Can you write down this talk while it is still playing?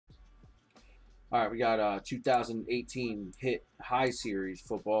All right, we got 2018 Hit High Series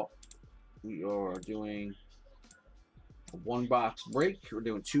football. We are doing a one box break. We're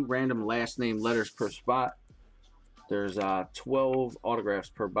doing 2 random last name letters per spot. There's 12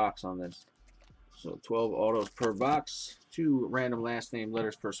 autographs per box on this. So 12 autos per box, 2 random last name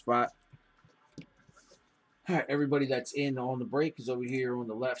letters per spot. All right, everybody that's in on the break is over here on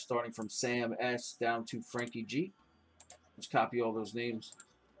the left, starting from Sam S down to Frankie G. Let's copy all those names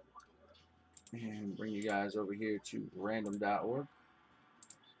and bring you guys over here to random.org.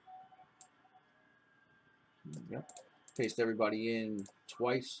 Yep. Paste everybody in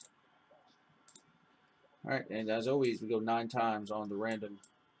twice. All right, and as always, we go 9 times on the random.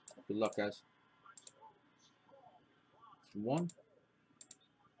 Good luck, guys. 1,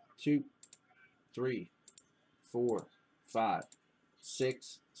 2, 3, 4, 5,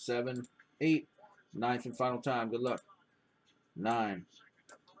 6, 7, 8. 9th and final time. Good luck. 9.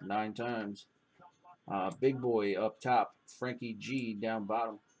 9 times. Big boy up top. Frankie G down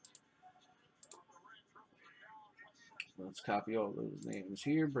bottom. Let's copy all those names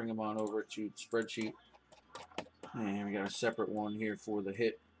here. Bring them on over to the spreadsheet. And we got a separate one here for the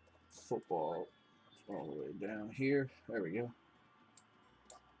Hit football. All the way down here. There we go.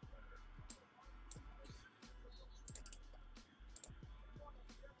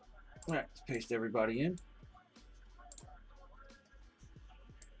 All right, let's paste everybody in.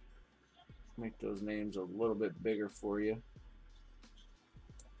 Make those names a little bit bigger for you.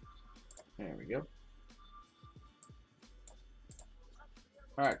 There we go.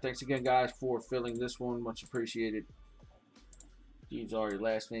 All right, thanks again, guys, for filling this one. Much appreciated. These are your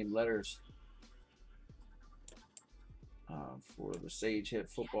last name letters for the Sage Hit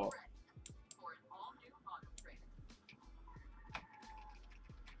football.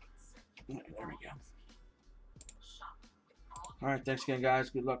 There we go. All right, thanks again, guys.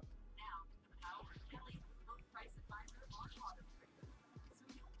 Good luck.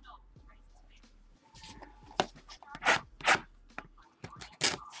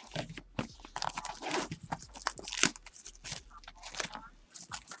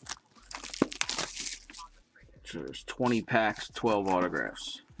 So there's 20 packs, 12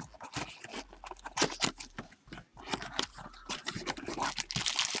 autographs.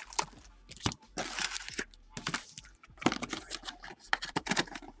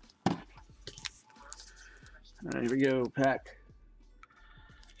 Here we go, pack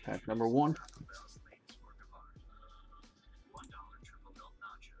number 1.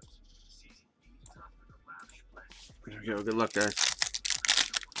 There we go. Good luck, guys.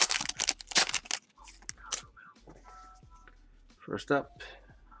 First up,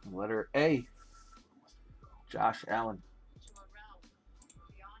 letter A, Josh Allen.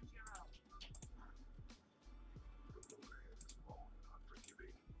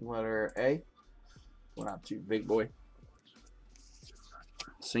 Letter A, going out to Big Boy.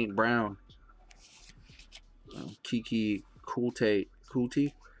 St. Brown. Kiki Kulte.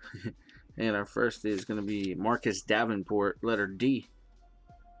 And our first is going to be Marcus Davenport, letter D.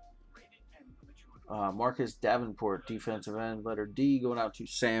 Marcus Davenport, defensive end, letter D, going out to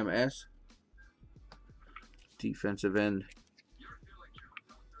Sam S. Defensive end.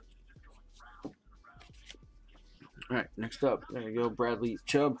 All right, next up, there we go, Bradley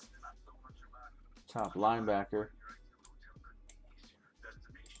Chubb, top linebacker.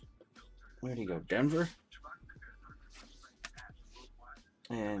 Where'd he go? Denver?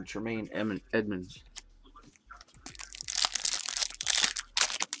 And Tremaine Edmonds.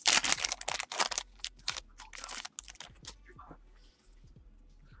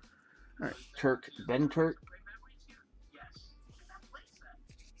 All right, Kirk Benkert.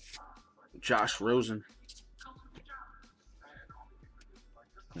 Josh Rosen.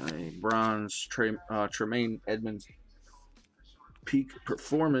 A bronze Tremaine Edmonds. Peak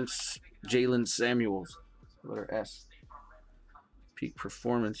performance, Jalen Samuels, letter S. Peak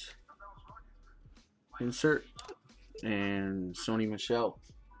performance. Insert. And Sony Michel,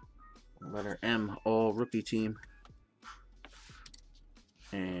 letter M, all rookie team.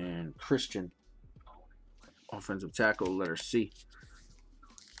 And Christian, offensive tackle, letter C.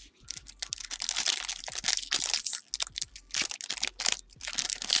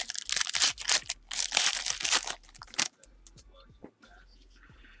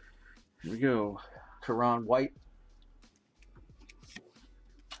 Here we go. Karan White.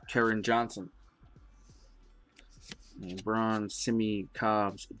 Karen Johnson. And bronze Simi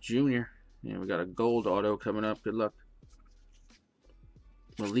Cobbs Jr. And we got a gold auto coming up. Good luck.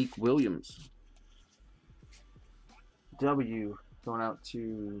 Malik Williams. W going out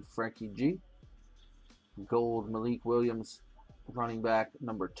to Frankie G. Gold Malik Williams, running back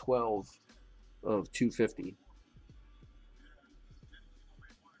number 12. of 250.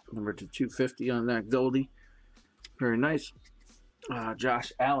 Number to 250 on that Goldie. Very nice.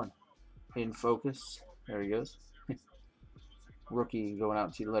 Josh Allen in focus. There he goes. Rookie going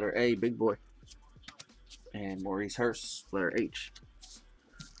out to letter A, big boy. And Maurice Hurst, letter H.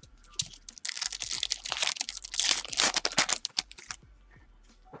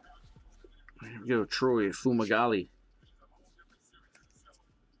 Here we go, Troy Fumagalli.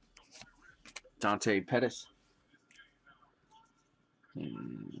 Dante Pettis.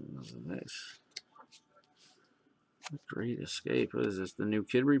 And this. Great escape. What is this? The new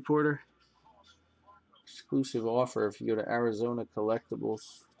Kid Reporter? Exclusive offer if you go to Arizona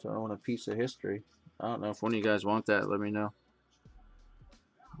Collectibles to own a piece of history. I don't know if one of you guys want that. Let me know.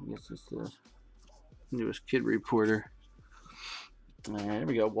 I guess it's the newest Kid Reporter. And here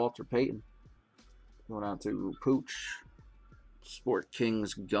we go. Walter Payton. Going out to Pooch. Sport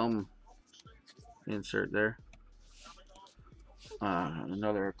Kings gum insert there.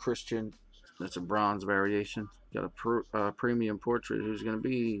 Another Christian. That's a bronze variation. Got a premium portrait. Who's going to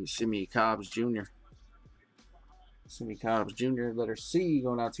be Simmie Cobbs Jr. Simmie Cobbs Jr. Letter C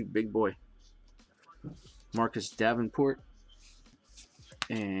going out to Big Boy. Marcus Davenport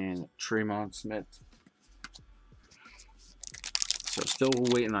and Tremont Smith. So still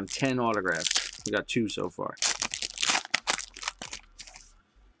waiting on 10 autographs. We got 2 so far.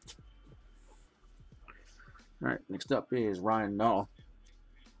 All right, next up is Ryan Nall.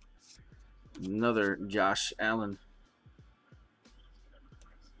 Another Josh Allen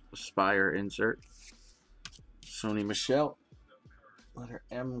Spire insert. Sony Michel. Letter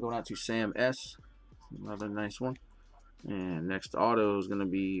M going out to Sam S. Another nice one. And next auto is going to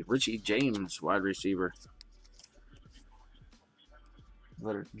be Richie James, wide receiver.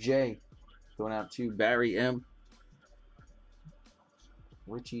 Letter J going out to Barry M.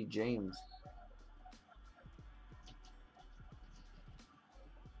 Richie James.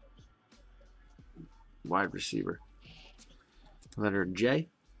 Wide receiver. Letter J.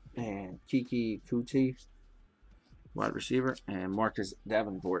 And Kiki Kuti, wide receiver. And Marcus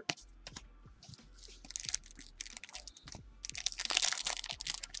Davenport.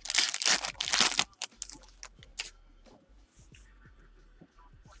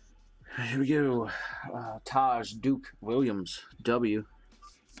 Here we go. Taj Duke Williams, W.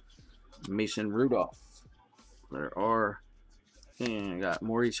 Mason Rudolph, letter R. And I got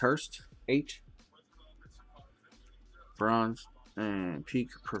Maurice Hurst, H. Bronze. And Peak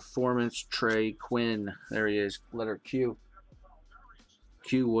Performance, Trey Quinn. There he is, letter Q.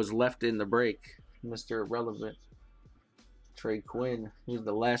 Q was left in the break. Mr. Irrelevant. Trey Quinn. He's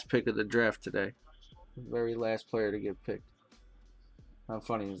the last pick of the draft today. The very last player to get picked. How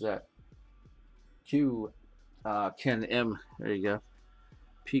funny is that? Q, Ken M. There you go.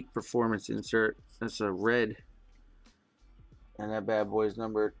 Peak Performance insert. That's a red. And that bad boy is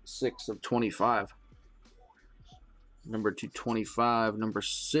number 6 of 25. Number 225, number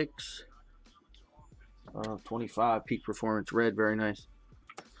 6. 25, Peak Performance red. Very nice.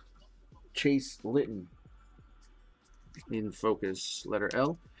 Chase Litton in focus, letter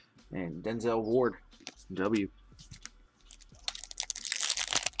L. And Denzel Ward, W.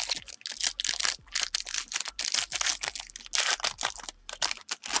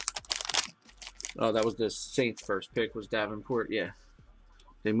 Oh, that was the Saints' first pick, was Davenport. Yeah.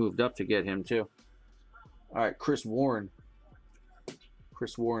 They moved up to get him, too. All right, Chris Warren.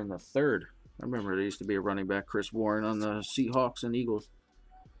 Chris Warren the third. I remember there used to be a running back, Chris Warren, on the Seahawks and Eagles.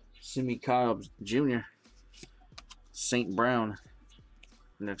 Simmie Cobbs Jr. St. Brown.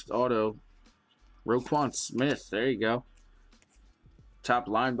 Next auto. Roquan Smith. There you go. Top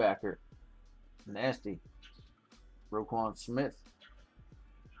linebacker. Nasty. Roquan Smith.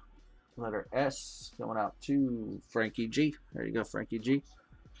 Letter S going out to Frankie G. There you go, Frankie G.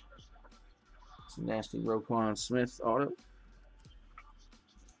 It's a nasty Roquan Smith auto.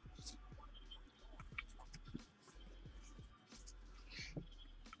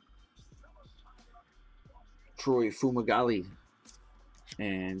 Troy Fumagalli.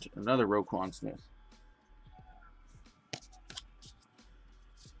 And another Roquan Smith.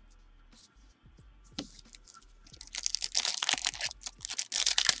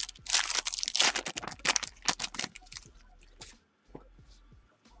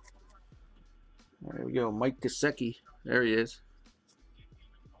 There we go, Mike Gesicki. There he is.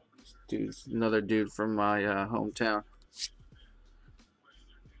 Dude's another dude from my hometown.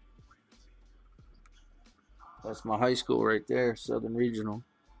 That's my high school right there, Southern Regional.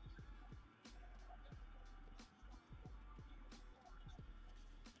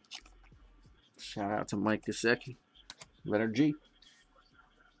 Shout out to Mike Gesicki. Letter G.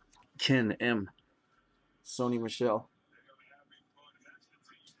 Ken M. Sony Michel.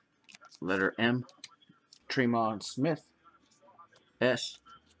 Letter M. Tremont Smith. S.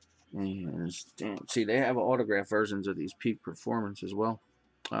 And see, they have autograph versions of these Peak Performance as well.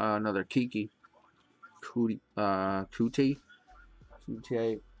 Another Kiki. Kuti.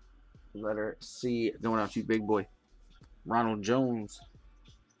 Letter C. Going out to Big Boy. Ronald Jones.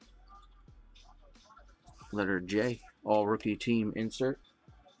 Letter J. All Rookie Team insert.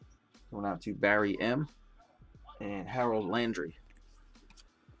 Going out to Barry M. And Harold Landry.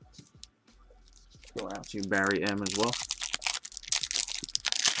 Going out to Barry M as well.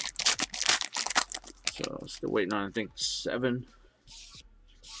 So still waiting on, I think, 7,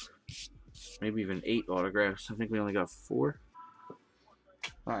 maybe even 8 autographs. I think we only got 4.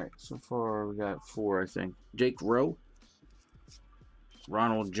 Alright, so far we got 4, I think. Jake Rowe.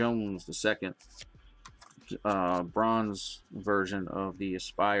 Ronald Jones II. Bronze version of the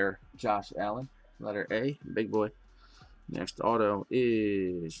Aspire. Josh Allen. Letter A. Big Boy. Next auto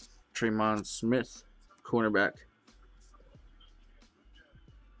is Tremont Smith. Cornerback.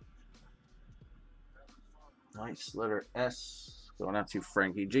 Nice. Letter S. Going out to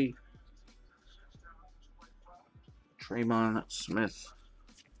Frankie G. Tremont Smith.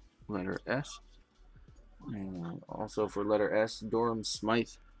 Letter S. And also for letter S, Durham Smythe.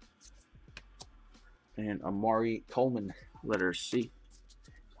 And Amari Coleman. Letter C.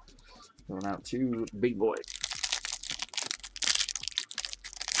 Going out to Big Boy.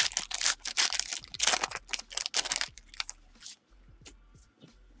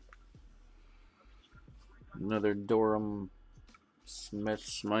 Another Durham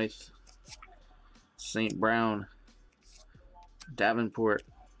Smythe. St. Brown. Davenport.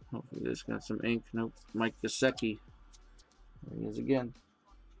 Hopefully this got some ink. Nope. Mike Gesicki. There he is again.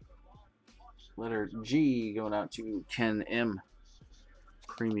 Letter G going out to Ken M.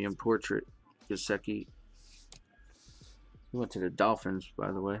 Premium Portrait. Gesicki. He went to the Dolphins,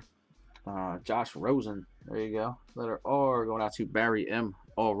 by the way. Josh Rosen. There you go. Letter R going out to Barry M.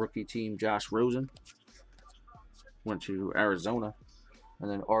 All Rookie Team Josh Rosen. Went to Arizona. And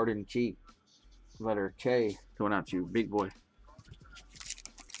then Arden Key. Letter K going out to Big Boy.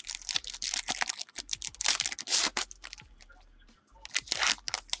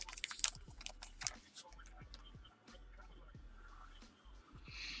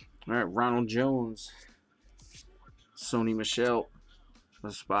 All right, Ronald Jones, Sony Michel,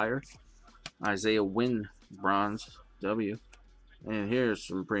 Aspire, Isaiah Wynn, Bronze, W. And here's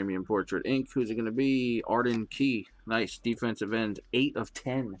some Premium Portrait ink. Who's it going to be? Arden Key. Nice. Defensive end, 8 of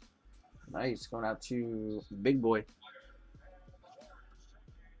 10. Nice. Going out to Big Boy.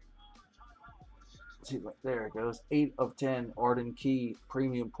 See, there it goes. 8 of 10. Arden Key,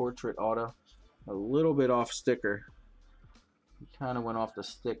 Premium Portrait auto. A little bit off sticker. Kind of went off the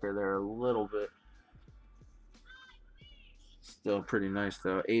sticker there a little bit. Still pretty nice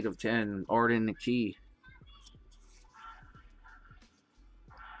though. 8 of 10. Arden Key.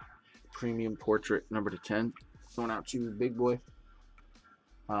 Premium Portrait number to 10. Going out to Big Boy.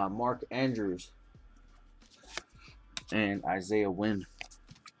 Mark Andrews. And Isaiah Wynn.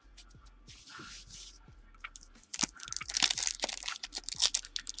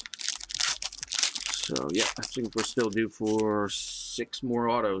 So yeah, I think we're still due for 6 more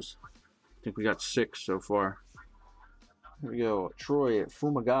autos. I think we got 6 so far. Here we go. Troy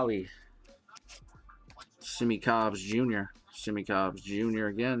Fumagalli. Simi Cobbs Jr. Simi Cobbs Jr.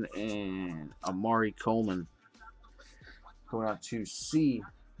 again. And Amari Coleman. Going out to C.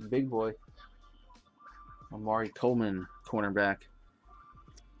 Big Boy. Amari Coleman, cornerback.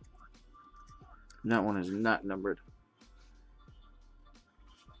 And that one is not numbered.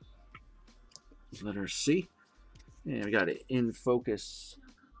 Letter C. And we got it in focus.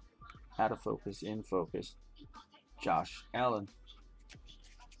 Out of focus, in focus. Josh Allen.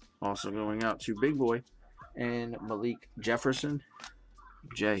 Also going out to Big Boy. And Malik Jefferson.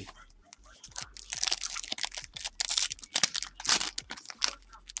 J.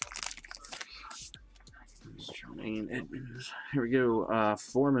 Jermaine Edmonds. Here we go.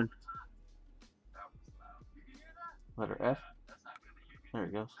 Foreman. Letter F. There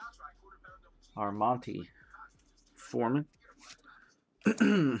it goes. Armonte Foreman.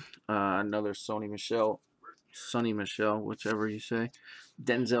 Another Sonny Michel, whichever you say.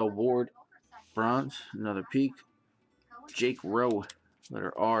 Denzel Ward, Bronze, another Peak. Jake Rowe,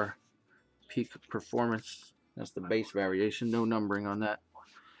 letter R, Peak Performance. That's the base variation, no numbering on that.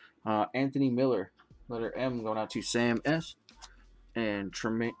 Anthony Miller, letter M, going out to Sam S. And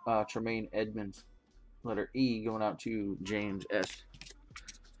Tremaine Edmonds, letter E, going out to James S.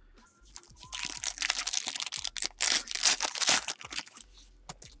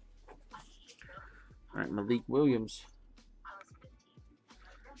 All right, Malik Williams.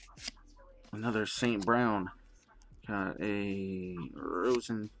 Another St. Brown. Got a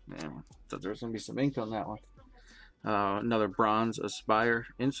Rosen. Man, thought there was going to be some ink on that one. Another bronze Aspire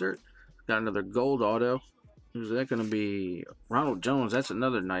insert. Got another gold auto. Who's that going to be? Ronald Jones. That's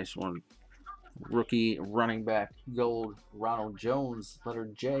another nice one. Rookie running back gold. Ronald Jones. Letter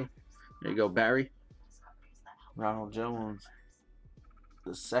J. There you go, Barry. Ronald Jones.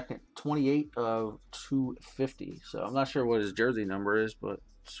 The second. 28 of 250. So I'm not sure what his jersey number is, but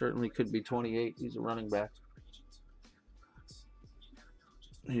certainly could be 28. He's a running back.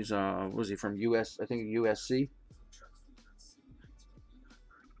 He's was he from US? I think USC.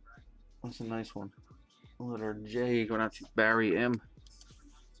 That's a nice one. Letter J going out to Barry M.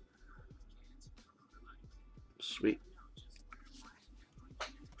 Sweet.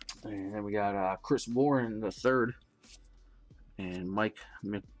 And then we got Chris Warren the third, and Mike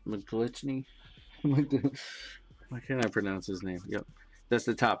McGlinchey. Why can't I pronounce his name? Yep, that's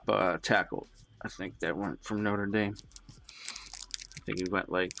the top tackle. I think that went from Notre Dame. I think he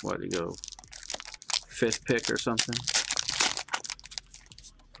went like what? Did he go 5th pick or something?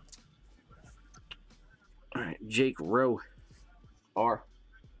 All right, Jake Rowe, R.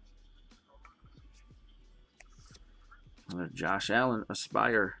 Josh Allen,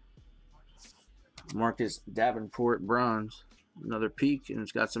 Aspire. Marcus Davenport, bronze. Another peak, and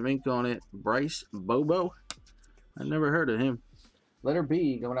it's got some ink on it. Bryce Bobo. I never heard of him. Letter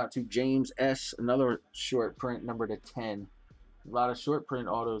B going out to James S. Another short print, number to 10. A lot of short print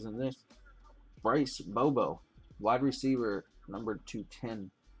autos in this. Bryce Bobo, wide receiver, number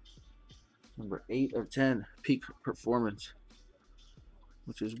 210. Number 8 of 10, peak performance.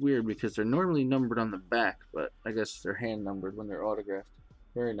 Which is weird because they're normally numbered on the back, but I guess they're hand numbered when they're autographed.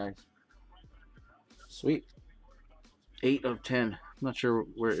 Very nice. Sweet. 8 of 10. I'm not sure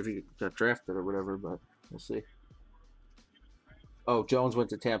where if he got drafted or whatever, but we'll see. Oh, Jones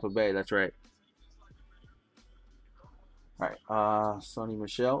went to Tampa Bay. That's right. All right. Sonny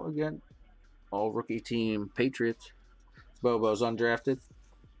Michel again. All rookie team Patriots. Bobo's undrafted.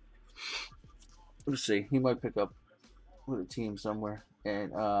 Let's see. He might pick up with a team somewhere.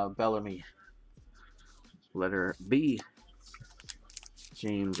 And Bellamy. Letter B.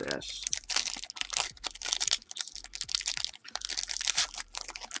 James S.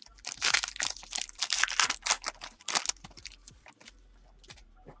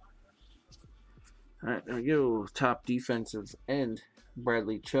 All right, there we go. Top defensive end.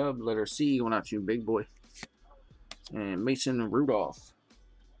 Bradley Chubb. Letter C. Going out to Big Boy. And Mason Rudolph.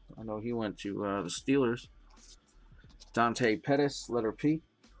 I know he went to the Steelers. Dante Pettis, letter P.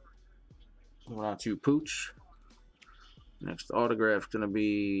 Going out to Pooch. Next autograph going to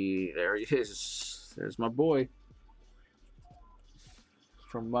be, there he is. There's my boy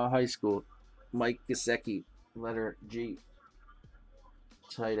from my high school, Mike Gesicki, letter G.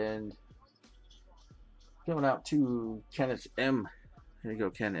 Tight end. Going out to Kenneth M. Here you go,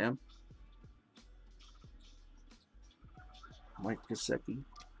 Ken M. Mike Gesicki.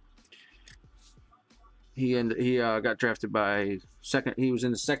 He got drafted by second. He was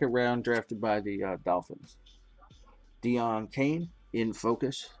in the second round, drafted by the Dolphins. Dion Kane in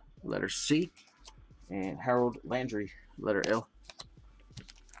focus, letter C, and Harold Landry, letter L.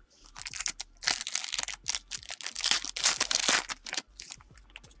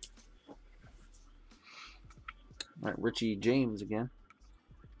 All right, Richie James again,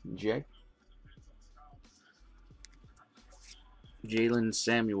 J. Jalen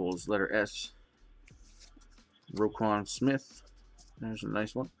Samuels, letter S. Roquan Smith, there's a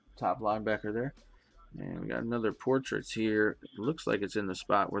nice one, top linebacker there. And we got another portraits here. It looks like it's in the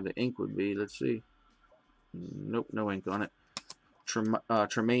spot where the ink would be. Let's see. Nope, no ink on it.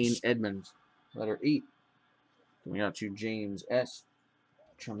 Tremaine Edmonds, letter E. Coming out to James S.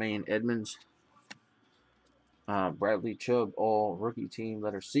 Tremaine Edmonds. Bradley Chubb, all rookie team,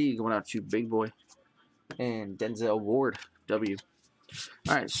 letter C. Going out to Big Boy. And Denzel Ward, W.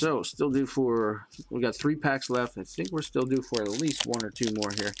 All right, so still due for, we got 3 packs left. I think we're still due for at least 1 or 2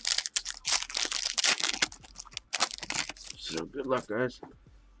 more here. So good luck, guys.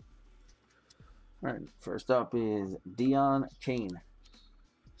 All right, first up is Dion Kane,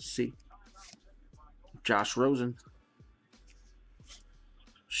 C. Josh Rosen.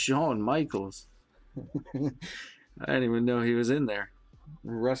 Shawn Michaels. I didn't even know he was in there.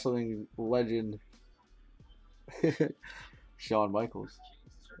 Wrestling legend. Shawn Michaels.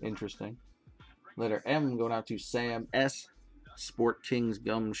 Interesting. Letter M going out to Sam S. Sport Kings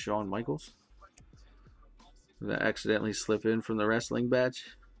Gum Shawn Michaels. Did that accidentally slip in from the wrestling badge?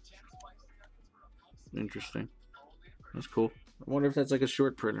 Interesting. That's cool. I wonder if that's like a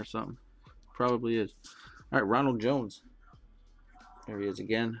short print or something. probably is. All right, Ronald Jones. There he is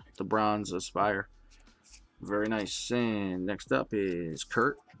again. The bronze Aspire. Very nice. And next up is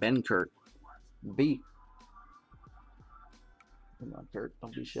Kurt Benkert. B. Come on, Kurt.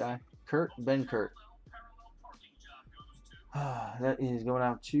 Don't be shy. Kurt Benkert. That is going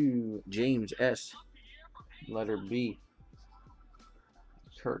out to James S. Letter B.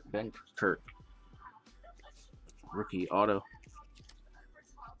 Kurt Benkert. Rookie auto.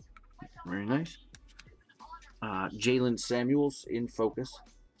 Very nice. Jalen Samuels in focus.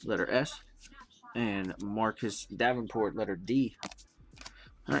 Letter S. And Marcus Davenport. Letter D.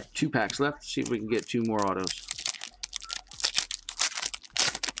 All right, 2 packs left. See if we can get 2 more autos.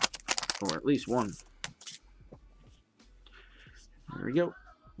 Or at least 1. There we go.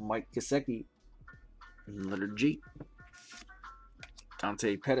 Mike Gesicki. Letter G.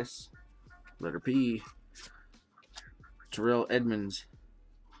 Dante Pettis. Letter P. Terrell Edmonds.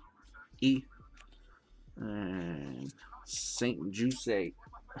 E. And St. Juste.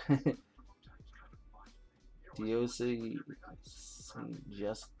 DOC.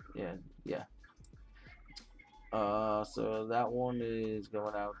 Just, yeah. So that one is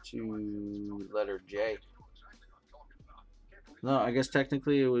going out to letter J. No, I guess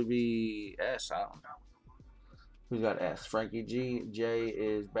technically it would be S. I don't know. Who's got S? Frankie G. J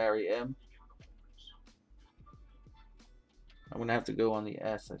is Barry M. I'm gonna have to go on the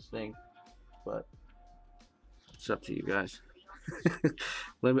S, I think, but it's up to you guys.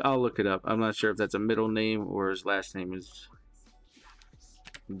 I'll look it up. I'm not sure if that's a middle name or his last name is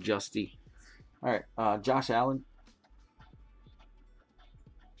Justy. All right, Josh Allen.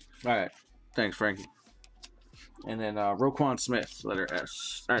 All right, thanks, Frankie. And then Roquan Smith, letter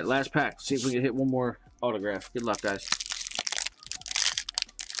S. All right, last pack. See if we can hit 1 more autograph. Good luck, guys.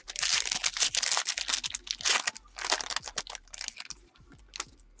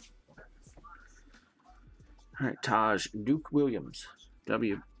 All right, Taj Duke Williams,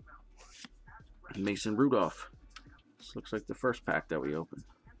 W. Mason Rudolph. This looks like the first pack that we opened.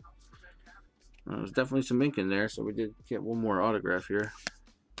 There's definitely some ink in there, so we did get 1 more autograph here.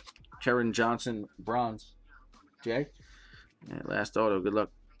 Karen Johnson, bronze. J. And last auto, good luck.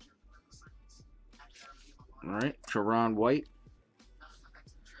 All right, Teron White.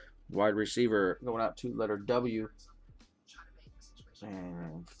 Wide receiver going out to letter W.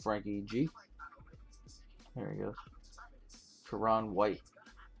 And Frankie G. There he goes. Teron White.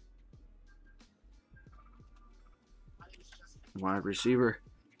 Wide receiver.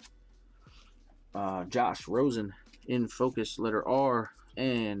 Josh Rosen in focus, letter R.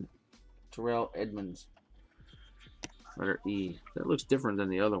 And Terrell Edmonds. Letter E. That looks different than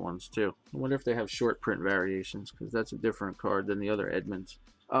the other ones, too. I wonder if they have short print variations, because that's a different card than the other Edmonds.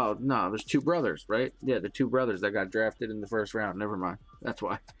 Oh, no, there's 2 brothers, right? Yeah, the 2 brothers that got drafted in the first round. Never mind. That's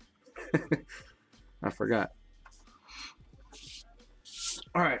why. I forgot.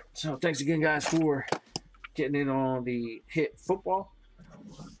 All right, so thanks again, guys, for getting in on the hit football.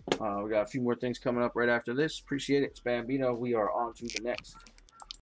 We got a few more things coming up right after this. Appreciate it. It's Bambino. We are on to the next.